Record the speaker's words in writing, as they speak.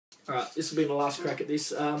Alright, this will be my last crack at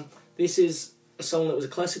this. This is a song that was a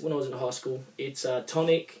classic when I was in high school. It's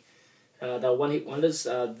Tonic. They were one-hit wonders,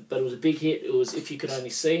 but it was a big hit. It was If You Could Only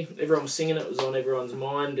See. Everyone was singing it. It was on everyone's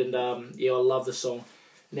mind, and yeah, I love the song.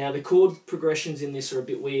 Now, the chord progressions in this are a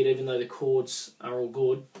bit weird, even though the chords are all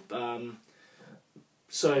good.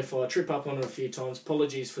 So if I trip up on it a few times,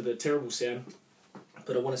 apologies for the terrible sound,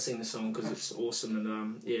 but I want to sing the song because it's awesome,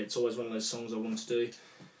 and yeah, it's always one of those songs I want to do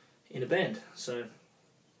in a band. So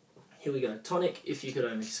here we go. Tonic, If You Could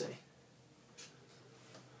Only See.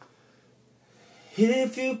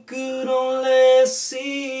 If you could only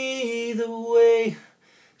see the way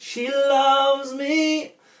she loves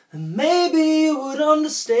me, then maybe you would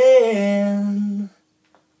understand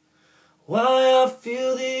why I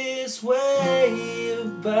feel this way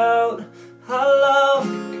about our love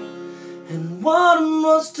and what I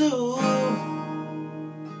must do.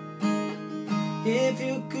 If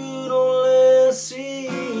you could only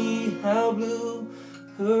see how blue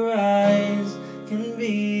her eyes can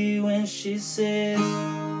be when she says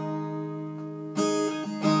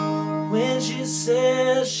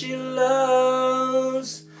she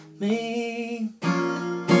loves me.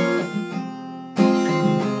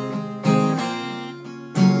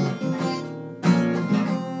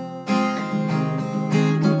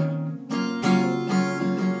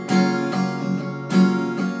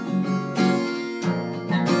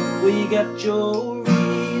 Well, you got your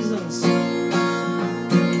reasons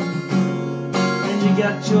and you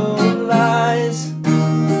got your lies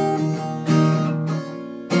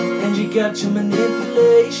and you got your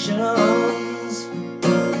manipulations,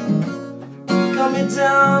 coming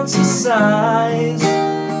down to size,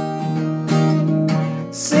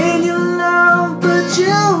 saying you love but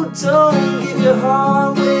you don't, give your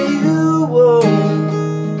heart where you won't.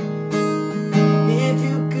 If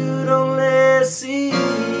you could only see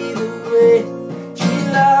she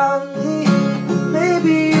loved me,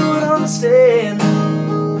 maybe you would understand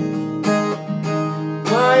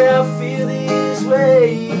why I feel this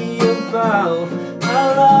way about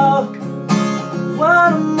our love, what I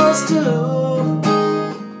must do.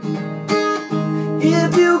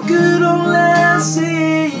 If you could only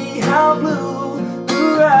see how blue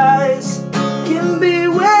her eyes can be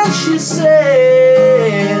when she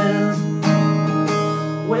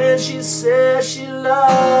says she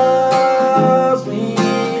loves me.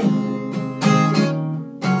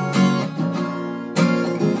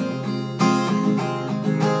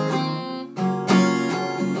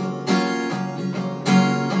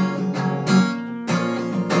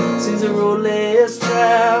 Since the road less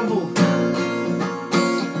traveled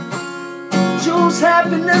shows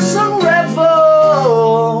happiness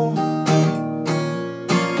unravel,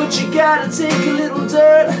 but you gotta take a little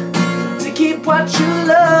dirt to keep what you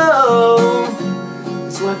love.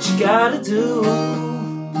 That's what you gotta do.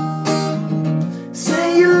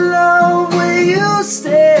 Say you love where you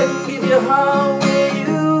stand, give your heart where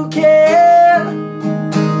you can.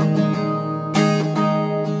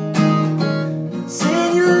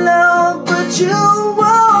 Say you love but you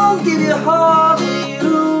won't, give your heart where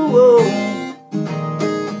you won't.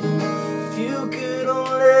 If you could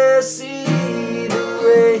only see the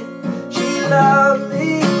way she loved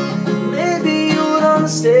me,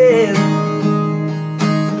 understand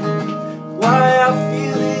why I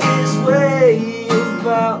feel this way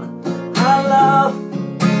about our love,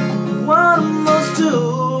 what I must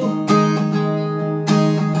do.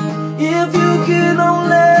 If you could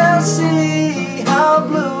only see how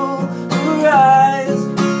blue her eyes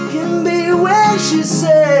can be when she says